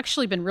it's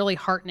actually been really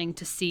heartening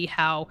to see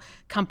how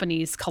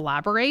companies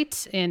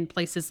collaborate in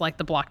places like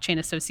the Blockchain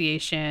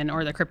Association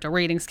or the Crypto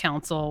Ratings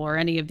Council or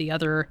any of the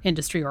other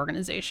industry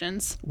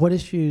organizations. What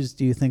issues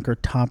do you think are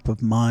top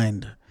of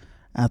mind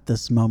at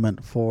this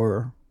moment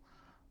for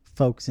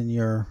folks in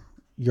your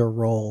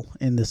role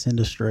in this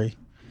industry?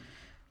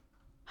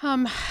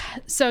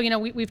 So,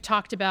 we've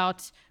talked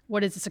about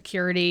what is a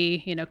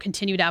security,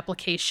 continued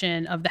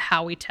application of the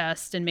Howey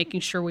test and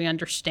making sure we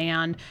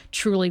understand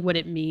truly what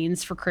it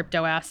means for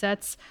crypto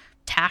assets.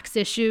 Tax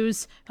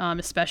issues,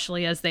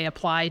 especially as they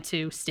apply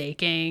to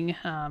staking.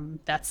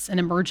 That's an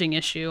emerging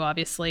issue,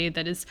 obviously,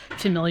 that is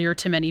familiar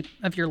to many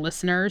of your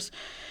listeners.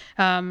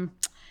 At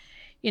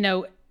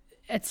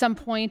some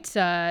point,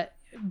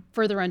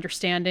 further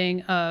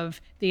understanding of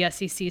the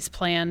SEC's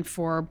plan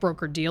for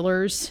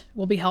broker-dealers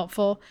will be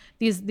helpful.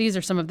 These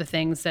are some of the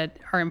things that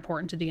are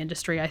important to the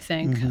industry, I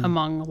think,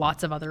 among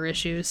lots of other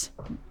issues.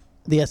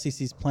 The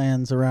SEC's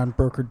plans around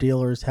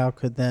broker-dealers, how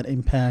could that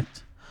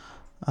impact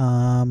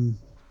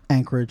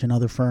Anchorage and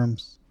other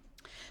firms?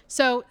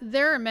 So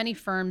there are many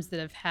firms that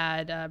have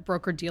had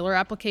broker-dealer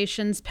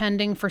applications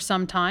pending for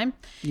some time.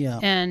 Yeah,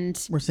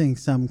 and we're seeing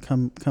some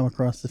come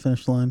across the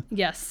finish line.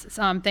 Yes,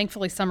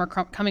 thankfully some are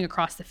coming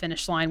across the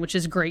finish line, which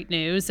is great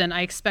news, and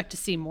I expect to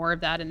see more of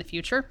that in the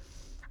future.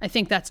 I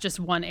think that's just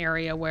one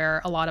area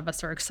where a lot of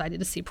us are excited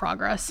to see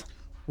progress.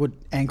 Would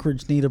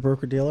Anchorage need a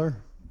broker-dealer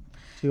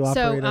to operate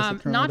as it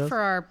currently not does? for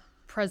our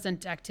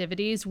present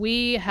activities.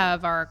 We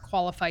have our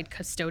qualified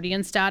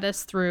custodian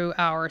status through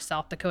our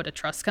South Dakota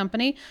Trust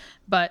Company,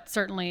 but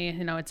certainly,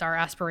 it's our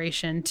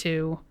aspiration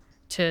to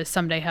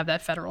someday have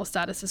that federal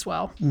status as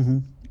well. Mm-hmm.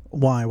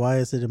 Why? Why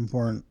is it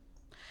important?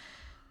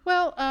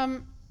 Well,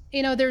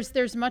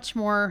 there's much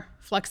more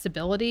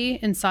flexibility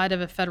inside of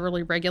a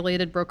federally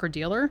regulated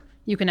broker-dealer.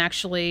 You can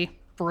actually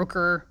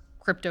broker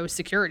crypto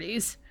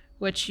securities,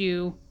 which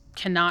you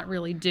cannot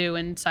really do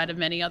inside of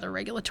many other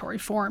regulatory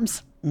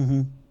forms.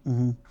 Mm-hmm.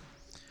 Mm-hmm.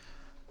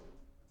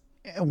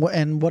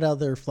 And what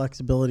other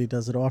flexibility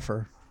does it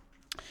offer?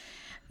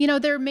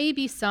 There may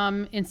be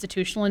some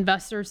institutional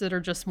investors that are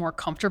just more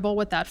comfortable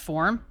with that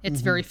form. It's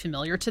very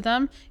familiar to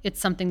them. It's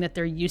something that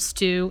they're used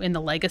to in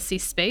the legacy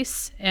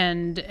space,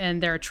 and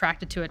they're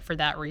attracted to it for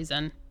that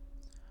reason.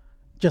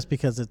 Just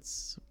because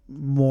it's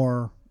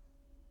more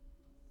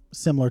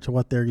similar to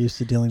what they're used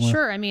to dealing with?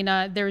 Sure. I mean,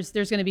 there's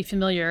going to be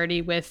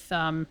familiarity with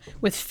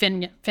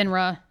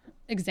FINRA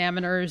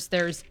examiners.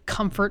 There's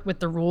comfort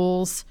with the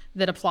rules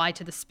that apply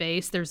to the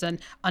space. There's an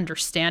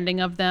understanding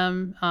of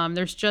them.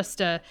 There's just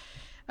a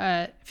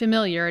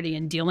familiarity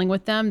in dealing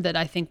with them that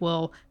I think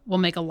will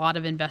make a lot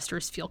of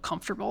investors feel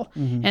comfortable.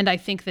 And I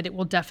think that it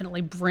will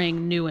definitely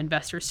bring new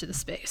investors to the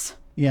space.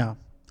 Yeah,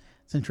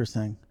 it's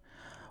interesting.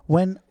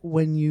 When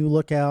you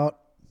look out,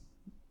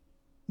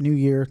 new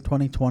year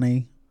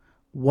 2020,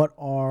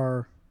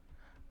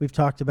 we've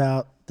talked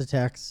about the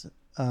tax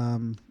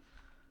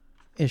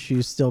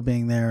issues still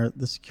being there,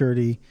 the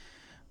security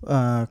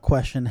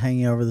question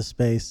hanging over the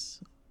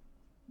space.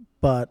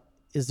 But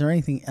is there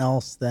anything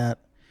else that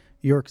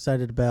you're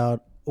excited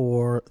about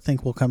or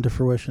think will come to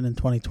fruition in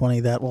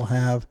 2020 that will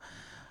have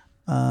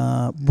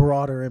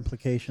broader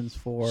implications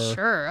for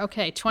Sure.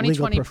 Okay.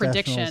 2020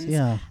 predictions.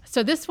 Yeah.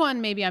 So this one,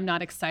 maybe I'm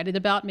not excited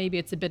about. Maybe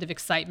it's a bit of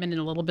excitement and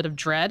a little bit of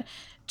dread.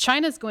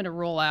 China's going to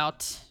roll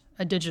out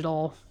a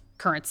digital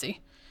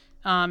currency.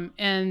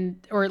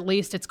 Or at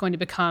least it's going to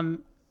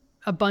become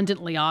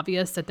abundantly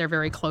obvious that they're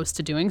very close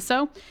to doing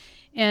so.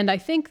 And I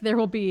think there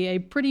will be a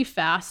pretty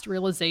fast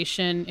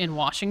realization in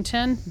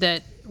Washington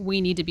that we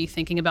need to be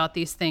thinking about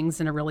these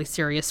things in a really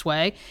serious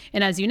way.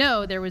 And as you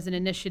know, there was an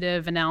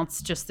initiative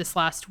announced just this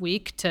last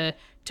week to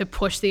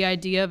push the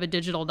idea of a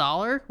digital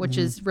dollar, which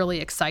is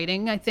really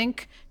exciting, I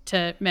think,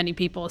 to many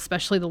people,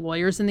 especially the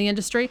lawyers in the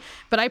industry.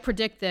 But I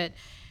predict that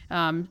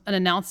an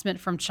announcement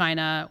from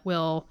China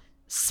will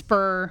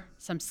spur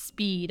some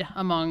speed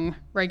among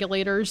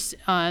regulators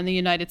in the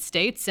United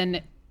States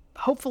and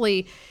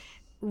hopefully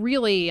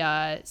really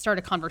start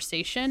a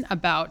conversation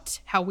about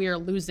how we are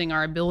losing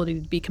our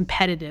ability to be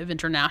competitive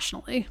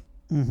internationally.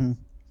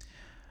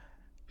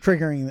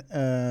 Triggering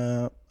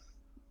a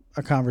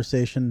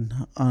conversation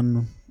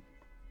on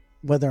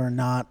whether or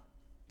not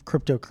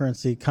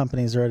cryptocurrency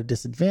companies are at a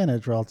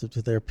disadvantage relative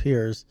to their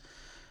peers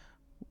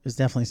is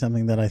definitely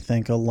something that I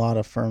think a lot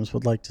of firms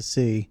would like to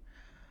see.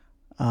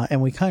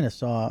 And we kind of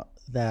saw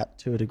that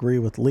to a degree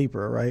with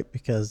Libra, right?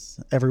 Because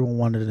everyone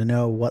wanted to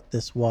know what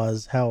this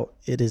was, how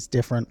it is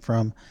different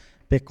from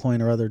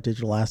Bitcoin or other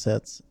digital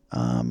assets.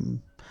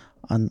 On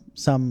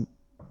some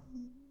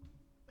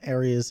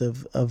areas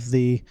of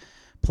the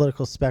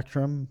political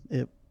spectrum,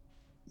 it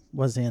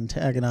was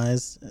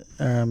antagonized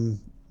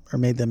or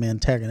made them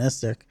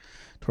antagonistic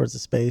towards the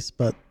space.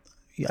 But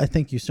I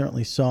think you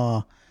certainly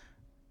saw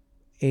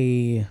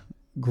a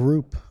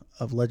group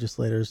of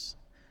legislators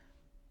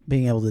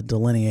being able to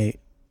delineate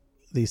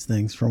these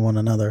things from one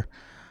another.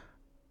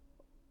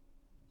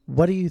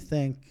 What do you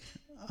think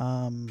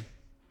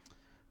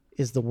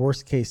is the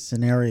worst case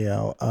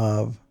scenario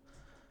of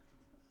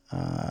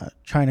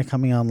China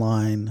coming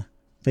online,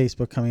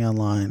 Facebook coming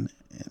online,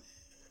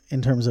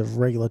 in terms of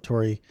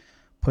regulatory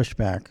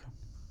pushback?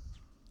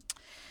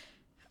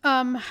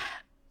 Well,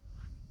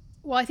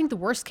 I think the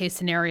worst case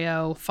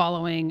scenario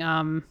following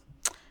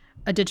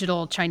a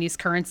digital Chinese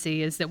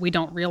currency is that we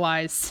don't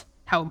realize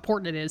how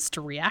important it is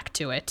to react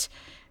to it.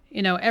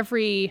 You know,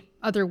 every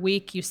other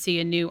week you see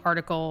a new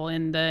article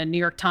in the New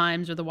York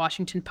Times or the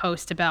Washington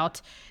Post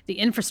about the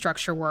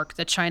infrastructure work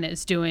that China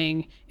is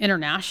doing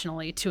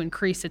internationally to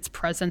increase its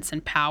presence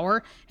and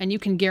power. And you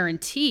can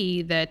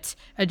guarantee that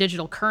a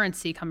digital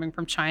currency coming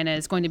from China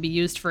is going to be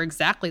used for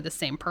exactly the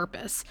same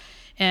purpose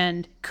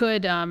and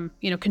could,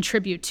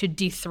 contribute to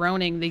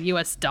dethroning the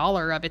U.S.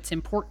 dollar of its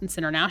importance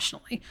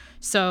internationally.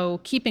 So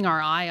keeping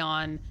our eye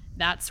on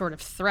that sort of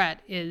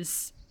threat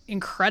is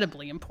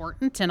incredibly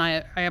important, and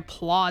I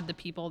applaud the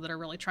people that are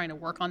really trying to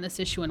work on this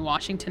issue in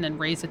Washington and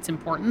raise its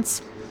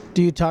importance.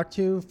 Do you talk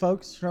to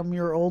folks from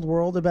your old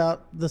world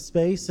about the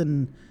space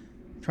and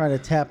try to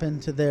tap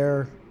into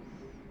their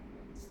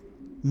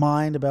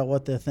mind about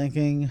what they're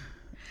thinking?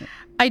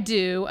 I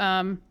do.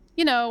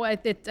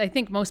 I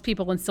think most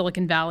people in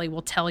Silicon Valley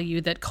will tell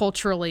you that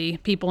culturally,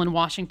 people in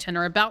Washington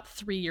are about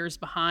 3 years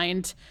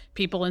behind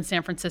people in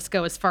San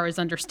Francisco as far as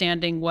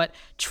understanding what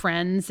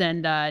trends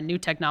and new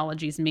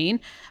technologies mean.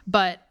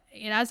 But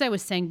as I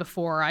was saying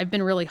before, I've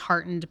been really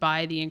heartened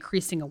by the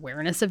increasing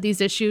awareness of these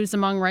issues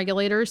among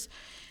regulators.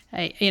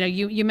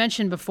 You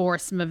mentioned before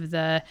some of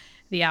the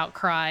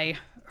outcry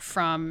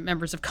from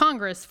members of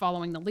Congress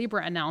following the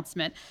Libra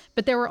announcement,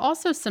 but there were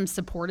also some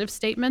supportive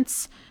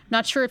statements.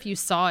 Not sure if you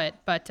saw it,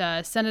 but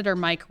Senator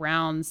Mike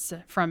Rounds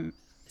from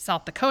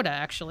South Dakota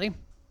actually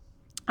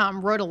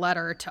wrote a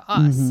letter to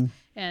us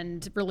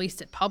and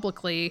released it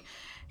publicly,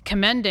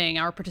 commending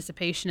our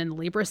participation in the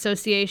Libra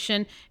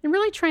Association and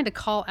really trying to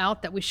call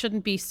out that we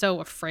shouldn't be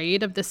so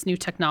afraid of this new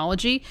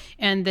technology,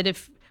 and that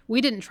if we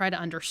didn't try to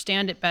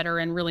understand it better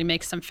and really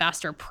make some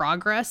faster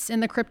progress in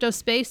the crypto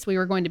space, we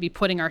were going to be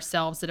putting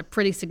ourselves at a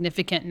pretty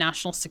significant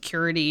national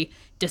security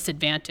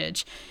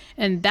disadvantage.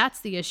 And that's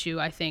the issue,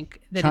 I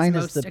think, that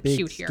China's is most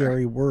acute here. China's the big,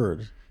 scary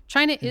word.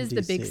 China is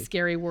the big,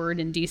 scary word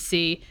in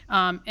D.C.,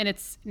 and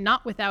it's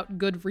not without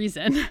good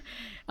reason.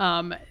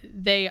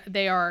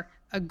 They are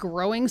a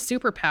growing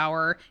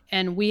superpower,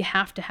 and we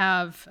have to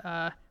have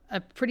a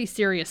pretty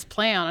serious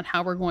plan on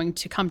how we're going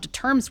to come to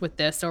terms with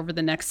this over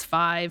the next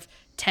 5-10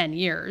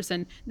 years.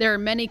 And there are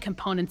many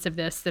components of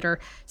this that are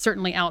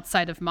certainly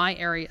outside of my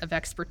area of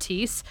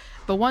expertise.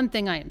 But one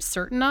thing I am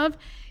certain of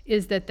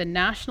is that the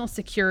national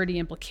security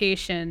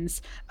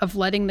implications of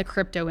letting the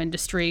crypto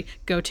industry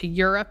go to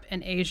Europe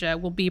and Asia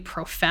will be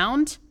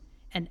profound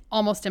and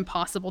almost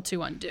impossible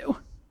to undo.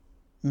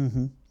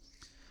 Mm-hmm.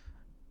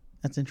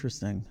 That's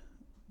interesting.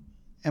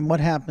 And what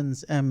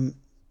happens?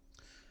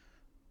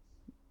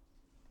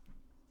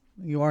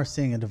 You are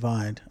seeing a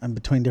divide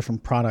between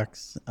different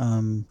products,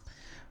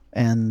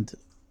 and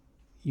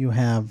you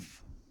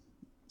have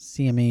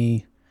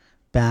CME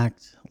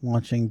backed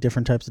launching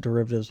different types of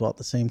derivatives, while at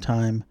the same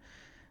time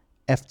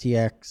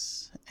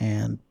FTX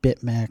and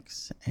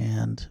BitMEX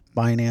and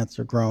Binance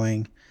are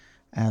growing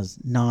as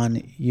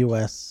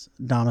non-US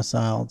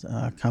domiciled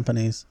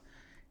companies.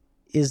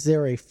 Is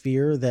there a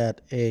fear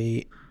that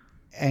a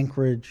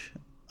Anchorage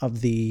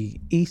of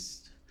the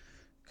East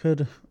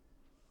could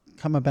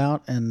come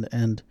about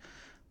and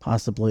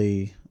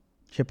possibly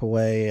chip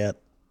away at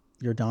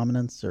your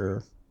dominance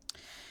or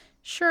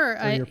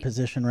your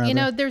position,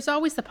 rather? There's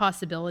always the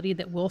possibility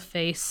that we'll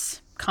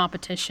face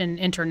competition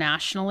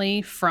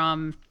internationally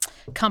from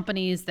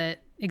companies that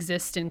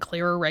exist in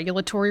clearer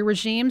regulatory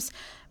regimes.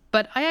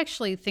 But I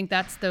actually think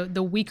that's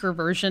the weaker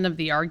version of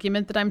the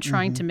argument that I'm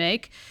trying to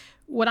make.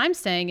 What I'm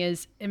saying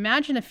is,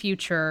 imagine a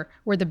future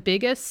where the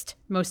biggest,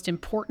 most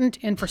important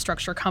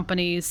infrastructure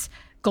companies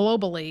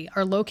globally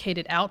are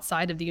located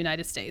outside of the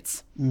United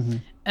States.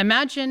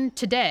 Imagine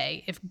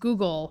today if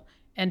Google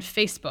and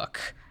Facebook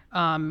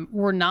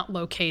were not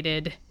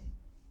located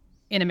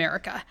in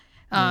America.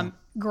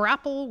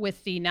 Grapple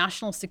with the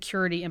national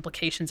security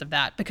implications of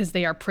that, because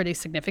they are pretty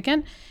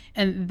significant.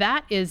 And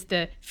that is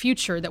the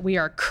future that we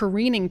are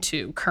careening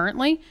to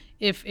currently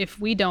if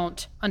we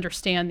don't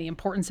understand the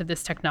importance of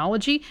this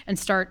technology and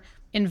start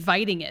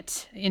inviting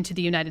it into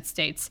the United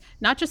States,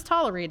 not just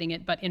tolerating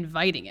it, but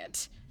inviting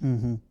it.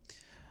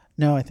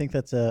 No, I think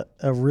that's a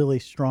really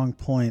strong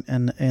point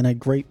and a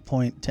great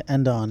point to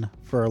end on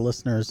for our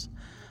listeners.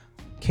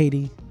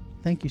 Katie,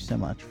 thank you so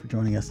much for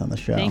joining us on the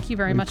show. Thank you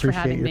very much for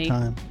having me. Appreciate your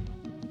time.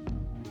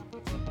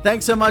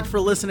 Thanks so much for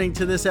listening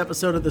to this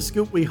episode of The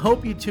Scoop. We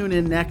hope you tune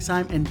in next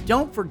time, and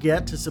don't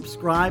forget to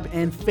subscribe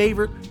and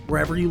favorite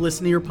wherever you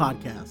listen to your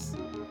podcasts.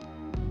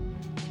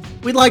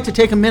 We'd like to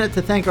take a minute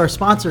to thank our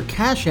sponsor,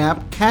 Cash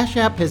App. Cash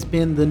App has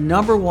been the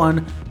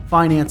 #1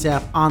 finance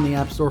app on the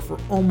App Store for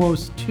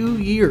almost 2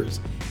 years.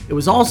 It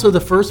was also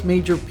the first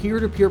major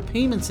peer-to-peer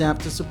payments app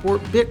to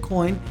support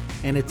Bitcoin,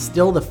 and it's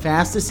still the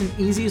fastest and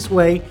easiest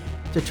way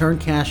to turn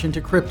cash into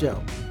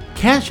crypto.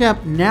 Cash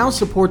App now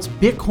supports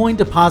Bitcoin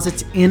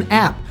deposits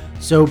in-app,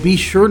 so be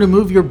sure to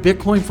move your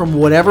Bitcoin from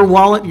whatever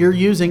wallet you're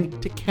using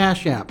to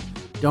Cash App.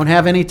 Don't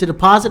have any to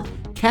deposit?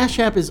 Cash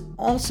App is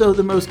also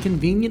the most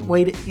convenient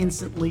way to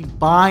instantly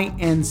buy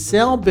and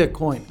sell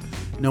Bitcoin.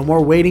 No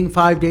more waiting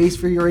 5 days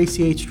for your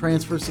ACH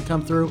transfers to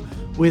come through.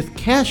 With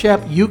Cash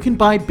App, you can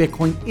buy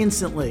Bitcoin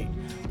instantly.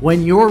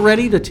 When you're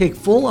ready to take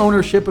full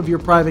ownership of your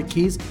private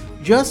keys,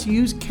 just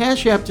use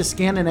Cash App to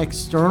scan an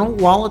external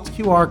wallet's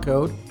QR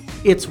code.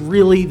 It's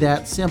really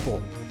that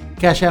simple.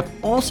 Cash App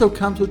also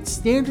comes with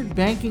standard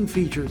banking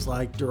features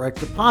like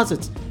direct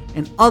deposits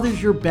and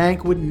others your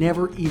bank would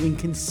never even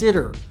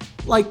consider,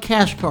 like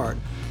Cash Card,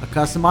 a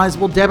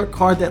customizable debit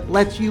card that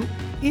lets you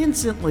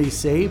instantly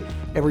save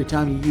every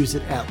time you use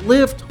it at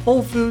Lyft,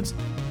 Whole Foods,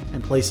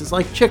 and places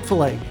like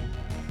Chick-fil-A.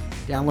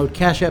 Download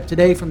Cash App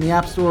today from the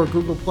App Store or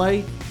Google Play,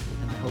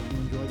 and I hope you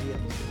enjoy.